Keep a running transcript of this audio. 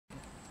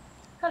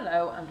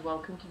Hello and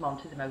welcome to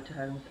Monty the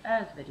Motorhome's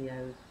Airs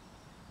videos.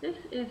 This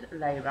is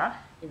Layrac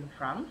in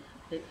France.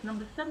 It's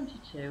number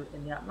 72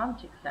 in the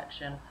Atlantic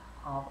section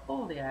of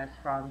All the Airs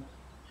France,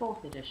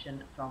 4th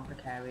edition from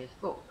Precarious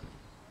Books.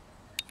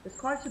 There's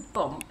quite a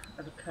bump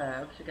of a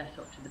curve to get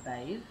up to the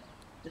bays.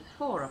 There's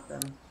 4 of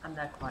them and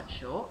they're quite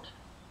short,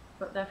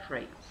 but they're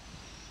free.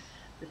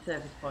 The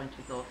service point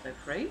is also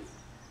free,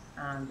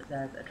 and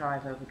there's a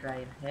drive over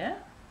drain here,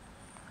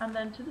 and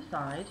then to the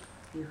side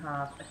you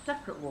have a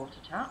separate water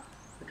tap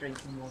for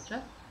drinking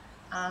water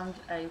and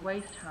a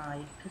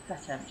waist-high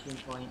cassette emptying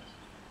point.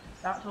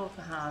 That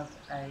also has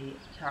a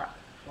tap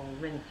for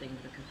rinsing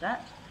the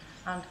cassette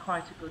and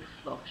quite a good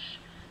flush.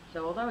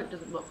 So although it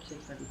doesn't look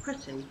particularly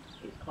pretty,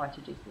 it's quite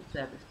a decent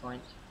service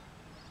point.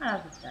 And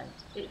as I say,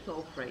 it's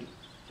all free,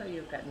 so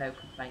you'll get no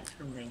complaints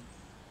from me.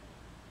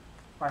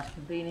 Quite a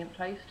convenient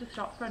place to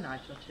stop for a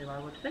night or two, I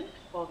would think,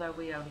 although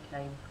we only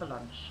came for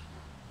lunch.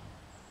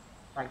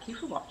 Thank you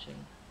for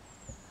watching.